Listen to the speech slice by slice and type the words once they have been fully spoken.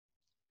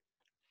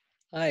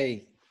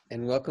Hi,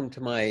 and welcome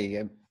to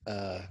my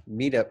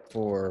meetup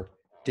for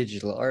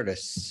digital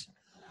artists.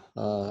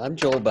 I'm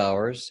Joel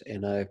Bowers,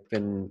 and I've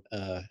been,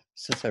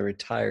 since I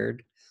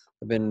retired,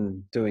 I've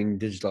been doing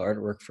digital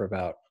artwork for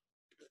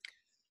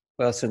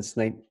since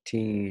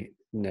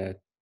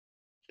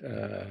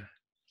uh,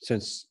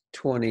 since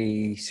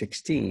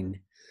 2016.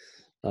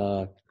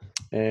 Uh,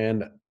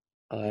 and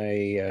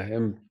I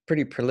am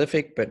pretty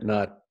prolific, but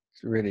not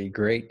really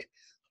great.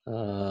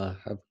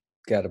 I've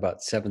got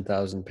about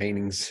 7,000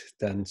 paintings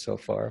done so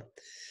far.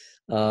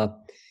 Uh,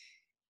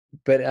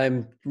 but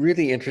I'm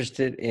really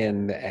interested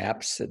in the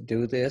apps that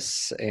do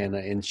this and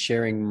in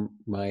sharing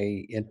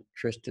my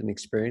interest and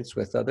experience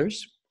with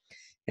others.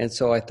 And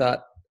so I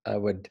thought I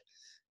would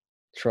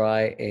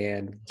try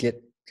and get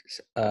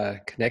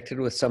connected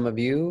with some of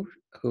you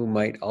who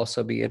might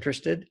also be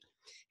interested.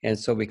 And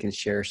so we can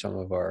share some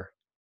of our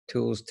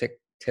tools,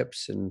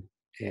 tips,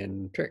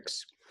 and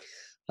tricks.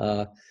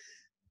 Uh,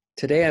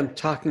 Today I'm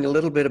talking a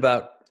little bit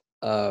about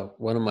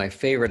one of my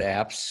favorite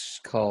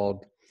apps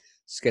called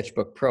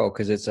Sketchbook Pro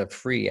because it's a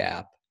free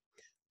app.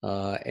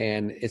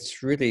 And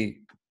it's really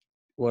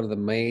one of the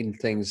main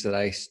things that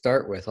I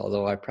start with,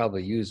 although I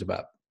probably use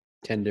about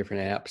 10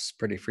 different apps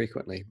pretty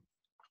frequently.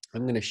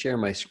 I'm going to share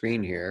my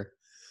screen here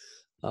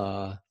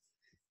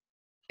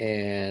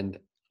and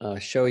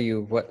show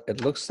you what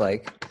it looks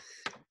like.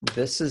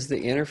 This is the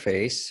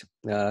interface.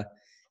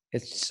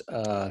 It's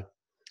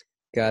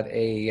got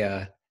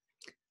a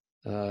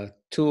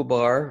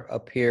toolbar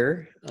up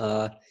here,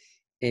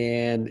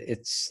 and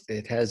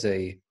it has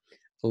a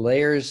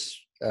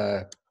layers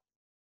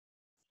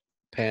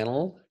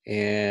panel,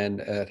 and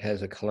it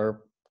has a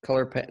color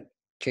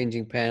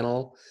changing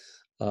panel.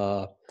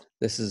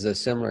 This is a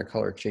similar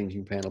color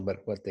changing panel, but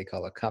what they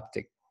call a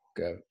Coptic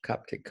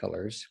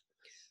colors.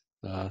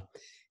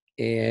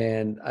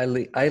 And I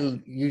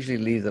usually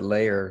leave the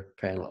layer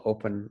panel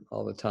open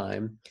all the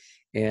time.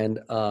 And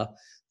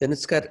then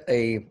it's got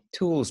a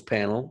tools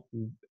panel.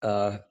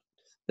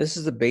 This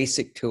is the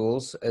basic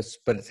tools,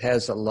 but it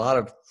has a lot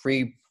of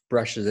free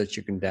brushes that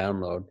you can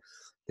download.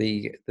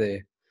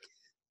 The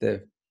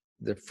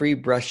free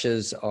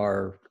brushes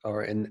are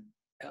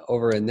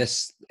over in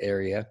this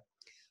area.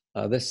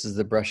 This is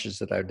the brushes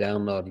that I've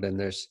downloaded, and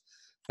there's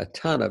a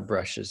ton of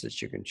brushes that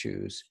you can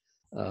choose.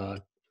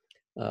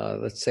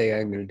 Let's say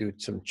I'm going to do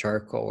some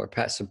charcoal or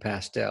some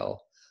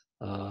pastel,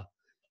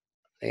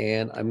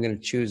 and I'm going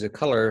to choose a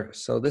color.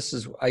 So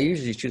I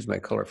usually choose my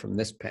color from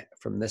this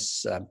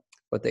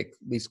what they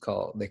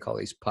call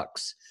these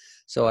pucks.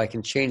 So I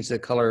can change the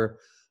color,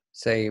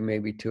 say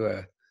maybe to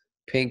a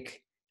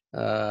pink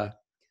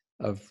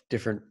of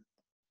different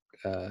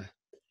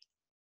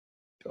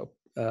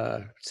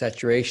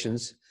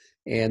saturations,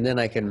 and then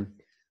I can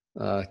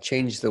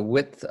change the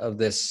width of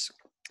this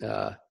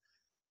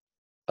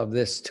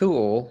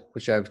tool,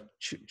 which I've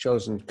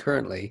chosen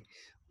currently,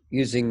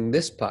 using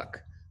this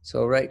puck.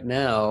 So right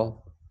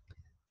now,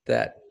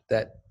 that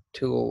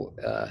tool,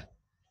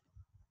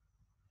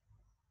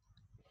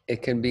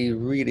 it can be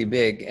really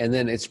big, and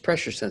then it's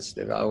pressure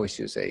sensitive. I always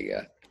use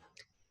a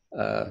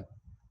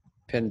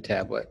pen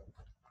tablet,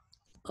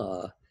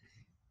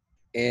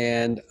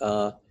 and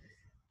I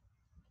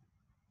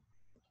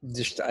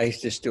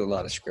just do a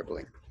lot of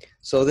scribbling.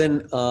 So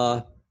then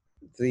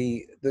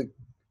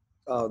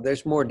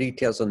there's more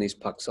details on these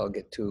pucks I'll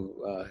get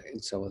to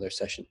in some other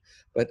session.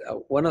 But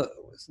one of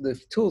the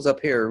tools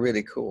up here are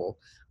really cool.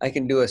 I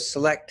can do a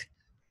select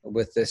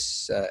with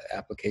this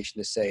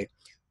application to say,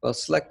 well,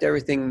 select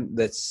everything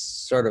that's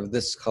sort of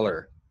this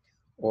color,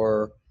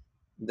 or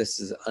this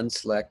is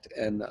unselect,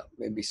 and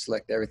maybe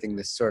select everything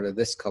that's sort of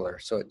this color.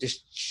 So it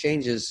just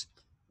changes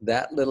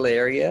that little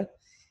area.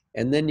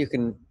 And then you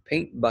can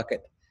paint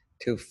bucket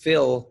to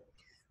fill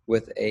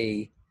with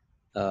a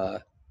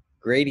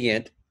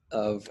gradient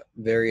of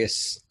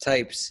various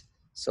types.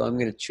 So I'm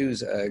going to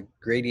choose a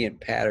gradient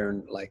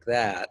pattern like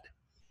that,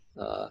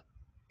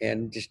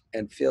 and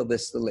fill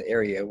this little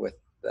area with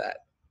that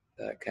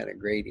kind of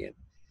gradient,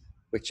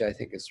 which I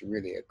think is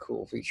really a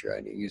cool feature I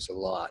use a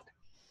lot.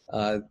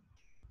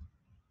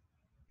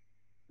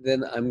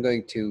 Then I'm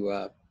going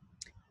to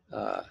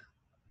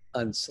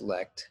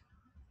unselect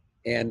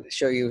and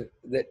show you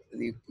that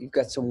you've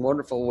got some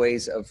wonderful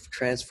ways of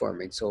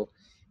transforming. So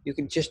you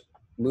can just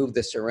move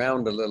this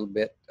around a little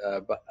bit,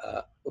 but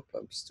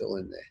I'm still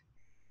in the,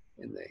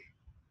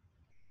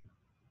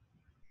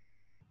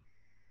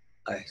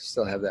 I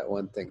still have that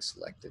one thing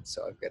selected,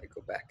 so I've got to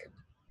go back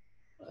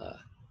and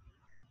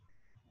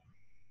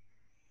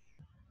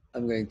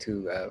I'm going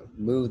to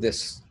move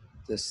this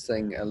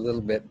thing a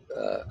little bit.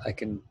 I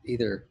can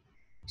either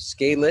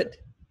scale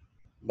it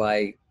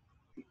by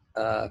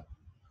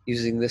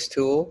using this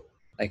tool.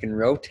 I can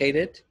rotate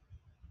it,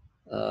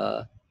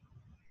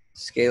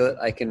 scale it.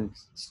 I can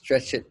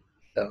stretch it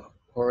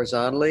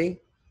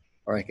horizontally,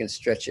 or I can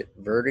stretch it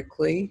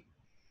vertically.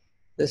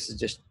 This is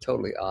just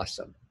totally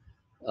awesome.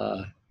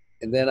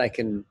 And then I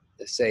can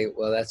say,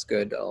 well, that's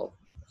good. I'll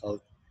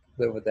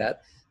live with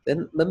that.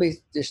 Then let me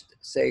just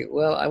say,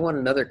 well, I want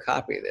another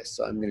copy of this.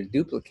 So I'm going to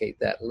duplicate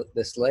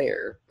this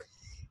layer.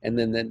 And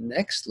then the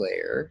next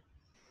layer,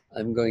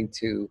 I'm going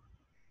to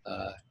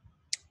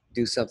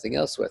do something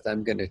else with.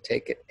 I'm going to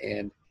take it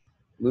and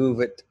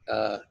move it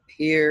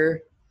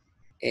here,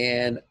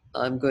 and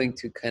I'm going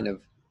to kind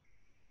of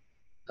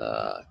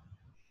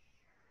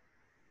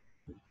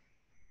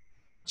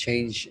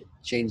change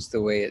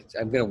the way it.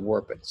 I'm going to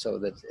warp it so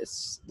that it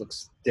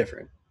looks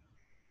different,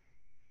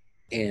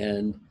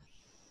 and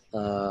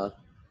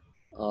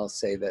I'll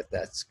say that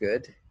that's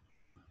good.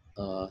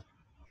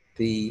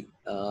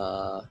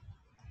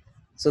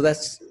 So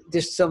that's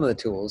just some of the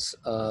tools.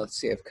 Let's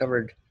see, I've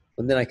covered,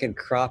 and then I can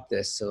crop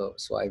this. So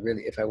I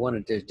really, if I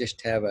wanted to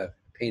just have a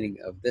painting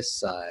of this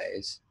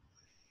size,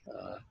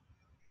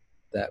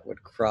 that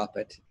would crop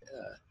it.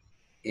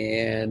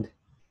 And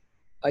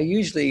I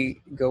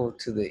usually go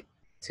to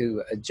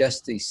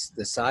adjust the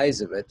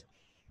size of it.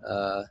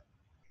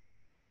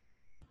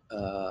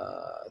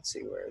 Let's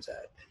see, where is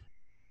that?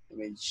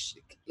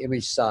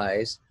 Image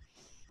size.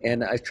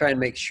 And I try and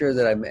make sure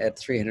that I'm at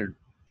 300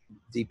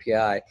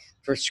 DPI.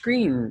 For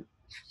screen,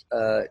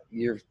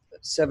 your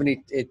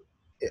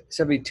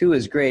 72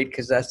 is great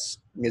because that's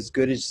as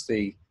good as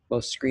the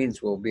most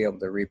screens will be able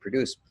to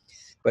reproduce.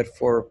 But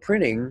for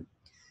printing,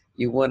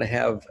 you want to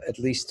have at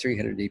least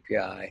 300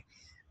 DPI,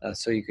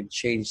 so you can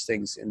change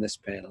things in this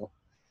panel.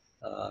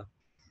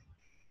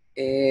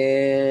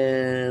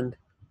 And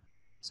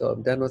so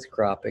I'm done with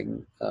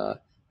cropping. Then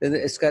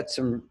it's got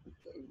some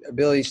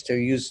abilities to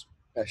use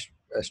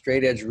a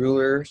straight edge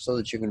ruler so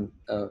that you can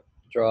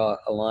draw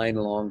a line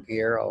along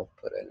here. I'll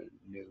put in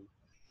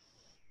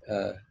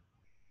a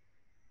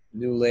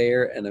new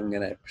layer, and I'm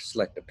going to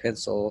select a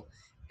pencil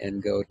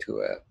and go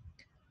to a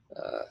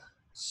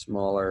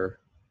smaller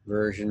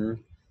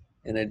version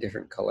in a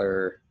different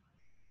color.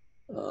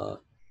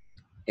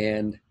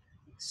 And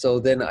so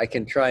then I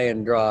can try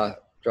and draw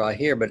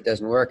here, but it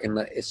doesn't work, and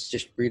it's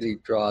just really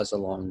draws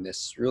along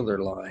this ruler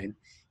line,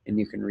 and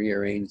you can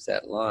rearrange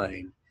that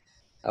line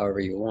however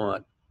you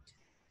want.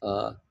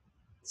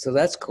 So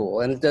that's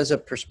cool, and it does a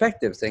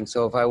perspective thing.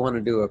 So if I want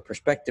to do a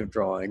perspective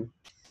drawing,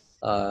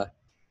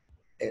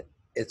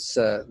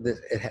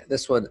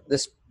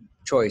 this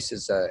choice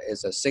is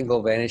a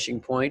single vanishing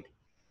point,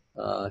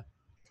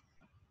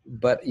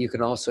 but you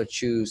can also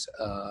choose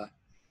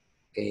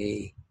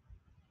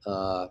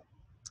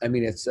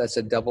that's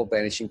a double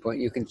vanishing point.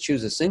 You can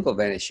choose a single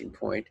vanishing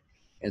point,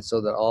 and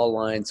so that all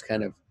lines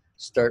kind of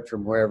start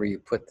from wherever you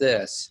put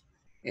this,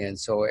 and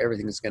so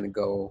everything is going to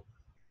go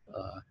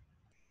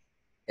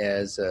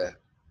as a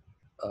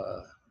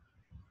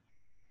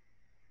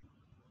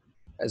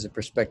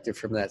perspective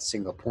from that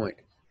single point.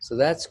 So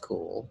that's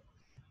cool.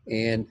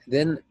 And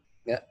then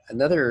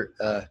another,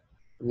 let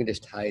me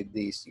just hide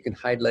these. You can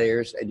hide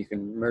layers and you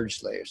can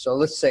merge layers. So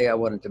let's say I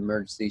wanted to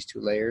merge these two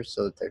layers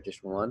so that they're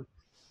just one.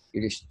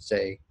 You just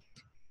say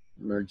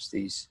merge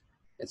these.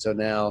 And so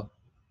now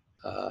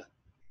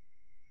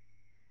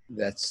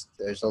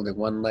there's only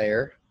one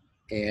layer,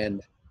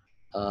 and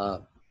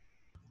I'm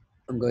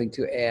going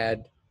to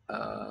add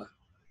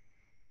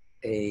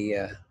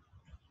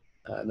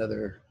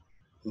another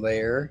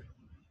layer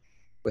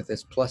with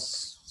this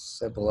plus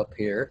symbol up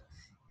here,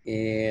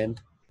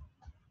 and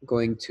I'm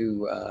going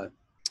to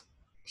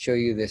show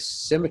you this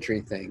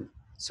symmetry thing.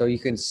 So you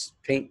can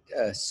paint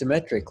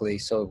symmetrically,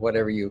 so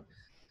whatever you,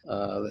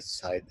 let's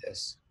hide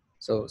this.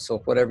 So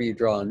whatever you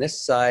draw on this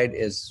side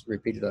is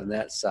repeated on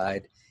that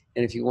side.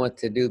 And if you want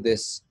to do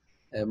this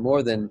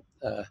more than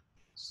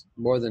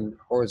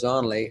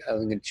horizontally,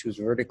 I'm going to choose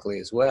vertically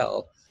as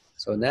well.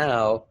 So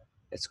now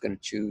it's going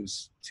to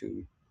choose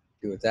to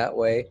do it that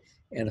way.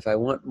 And if I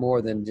want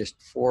more than just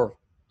 4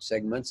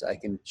 segments, I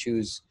can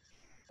choose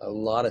a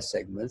lot of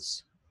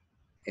segments.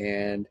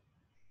 And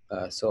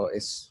so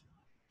it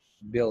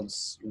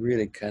builds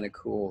really kind of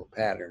cool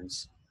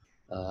patterns.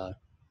 So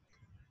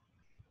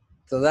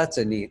that's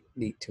a neat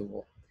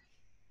tool.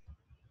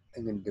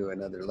 I'm going to do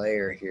another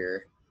layer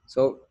here.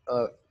 So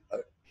a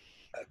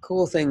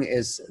cool thing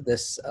is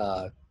this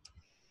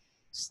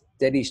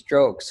steady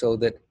stroke, so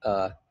that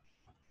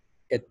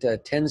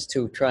it tends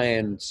to try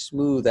and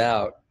smooth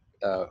out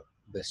the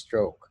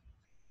stroke.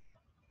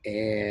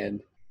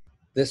 And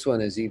this one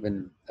is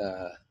even,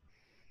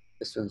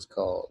 this one's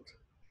called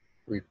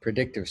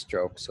predictive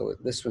stroke. So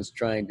this one's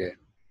trying to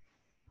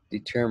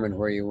determine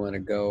where you want to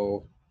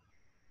go.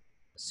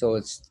 So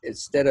it's,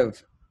 instead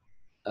of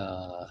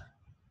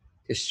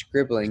just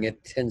scribbling,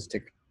 it tends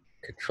to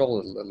control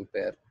it a little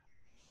bit.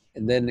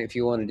 And then if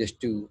you want to just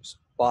do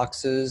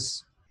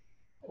boxes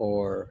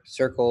or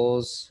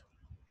circles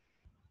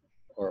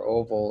or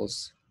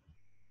ovals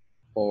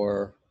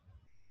or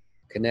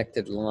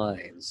connected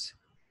lines,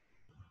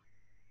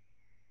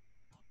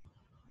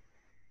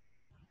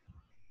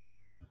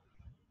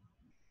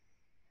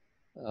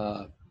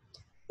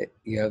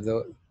 you have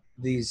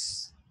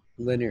these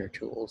linear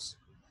tools.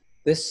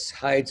 This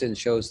hides and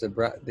shows the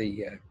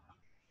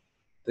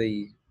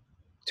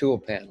tool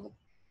panel.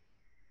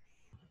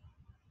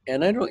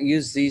 And I don't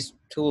use these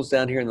tools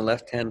down here in the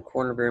left-hand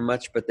corner very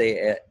much, but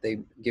they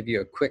give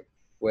you a quick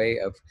way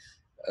of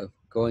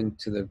going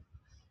to the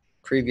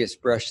previous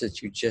brush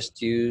that you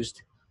just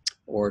used,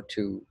 or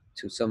to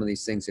some of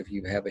these things. If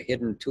you have a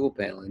hidden tool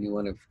panel and you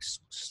want to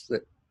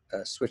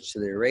switch to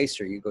the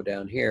eraser, you go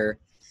down here,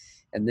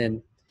 and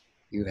then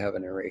you have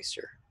an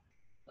eraser.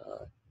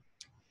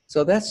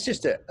 So that's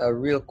just a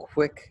real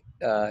quick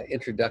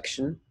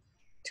introduction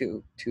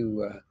to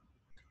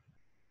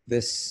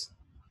this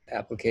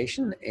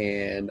application,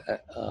 and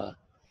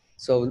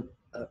so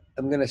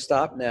I'm going to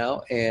stop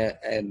now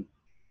and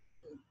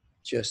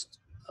just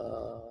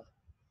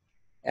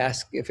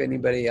ask if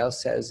anybody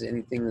else has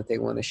anything that they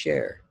want to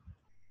share.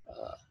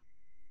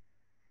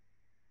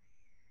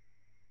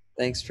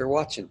 Thanks for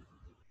watching.